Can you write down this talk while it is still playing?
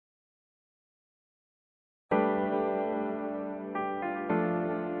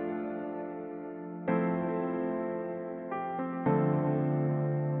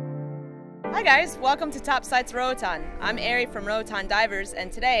Hi guys, welcome to Top Sites Roatan. I'm Eri from Roatan Divers,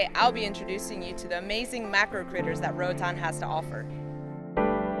 and today I'll be introducing you to the amazing macro critters that Roatan has to offer.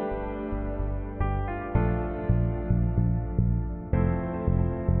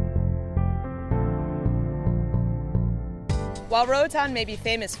 While Roatan may be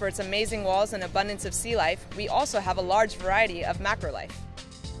famous for its amazing walls and abundance of sea life, we also have a large variety of macro life.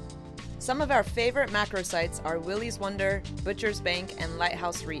 Some of our favorite macro sites are Willie's Wonder, Butcher's Bank, and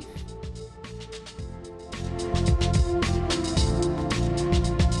Lighthouse Reef.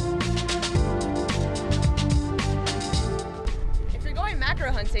 If you're going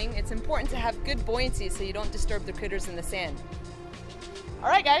macro hunting, it's important to have good buoyancy so you don't disturb the critters in the sand.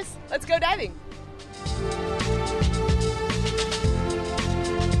 Alright guys, let's go diving!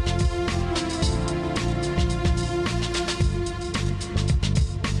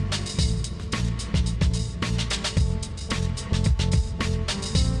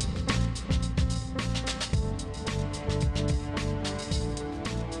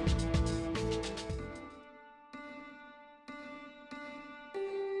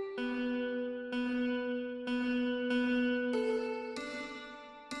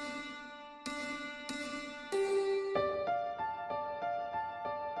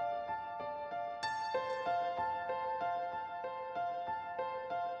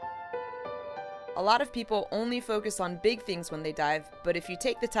 A lot of people only focus on big things when they dive, but if you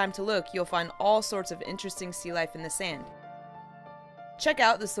take the time to look, you'll find all sorts of interesting sea life in the sand. Check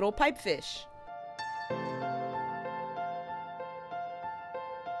out this little pipefish.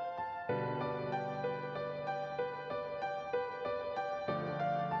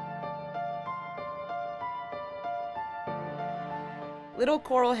 Little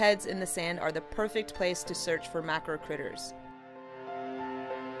coral heads in the sand are the perfect place to search for macro critters.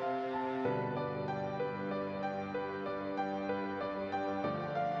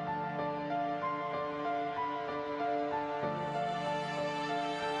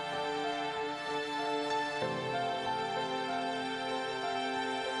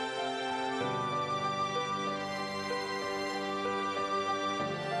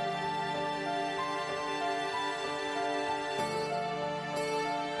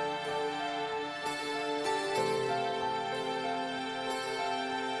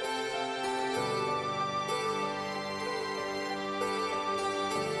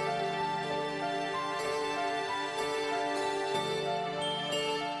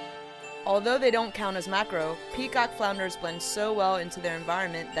 Although they don't count as macro, peacock flounders blend so well into their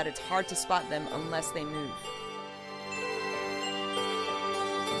environment that it's hard to spot them unless they move.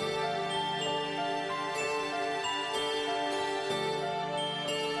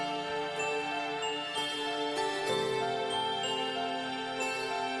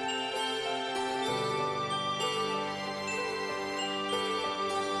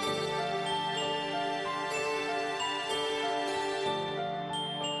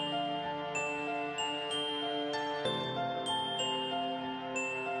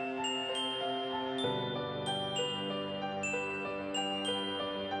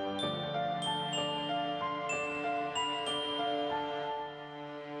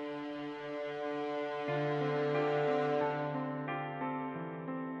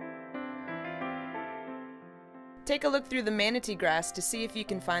 Take a look through the manatee grass to see if you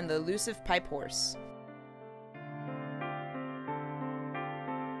can find the elusive pipe horse.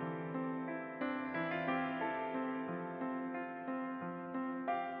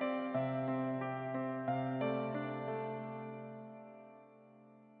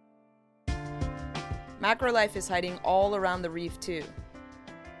 Macro life is hiding all around the reef too.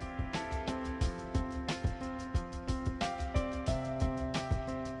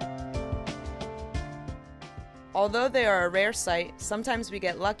 Although they are a rare sight, sometimes we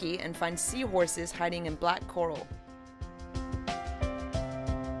get lucky and find seahorses hiding in black coral.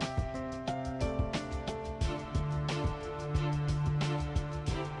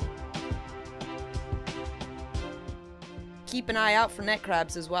 Keep an eye out for net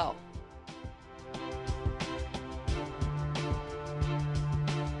crabs as well.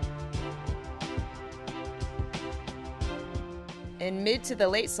 In mid to the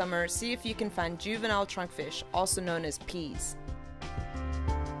late summer, see if you can find juvenile trunkfish, also known as peas.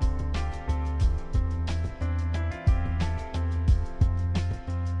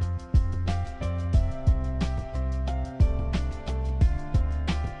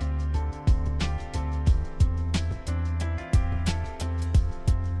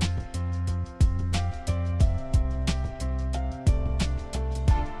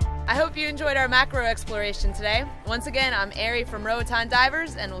 I hope you enjoyed our macro exploration today. Once again, I'm Eri from Roatan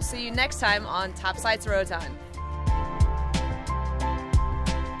Divers, and we'll see you next time on Top Sites Roatan.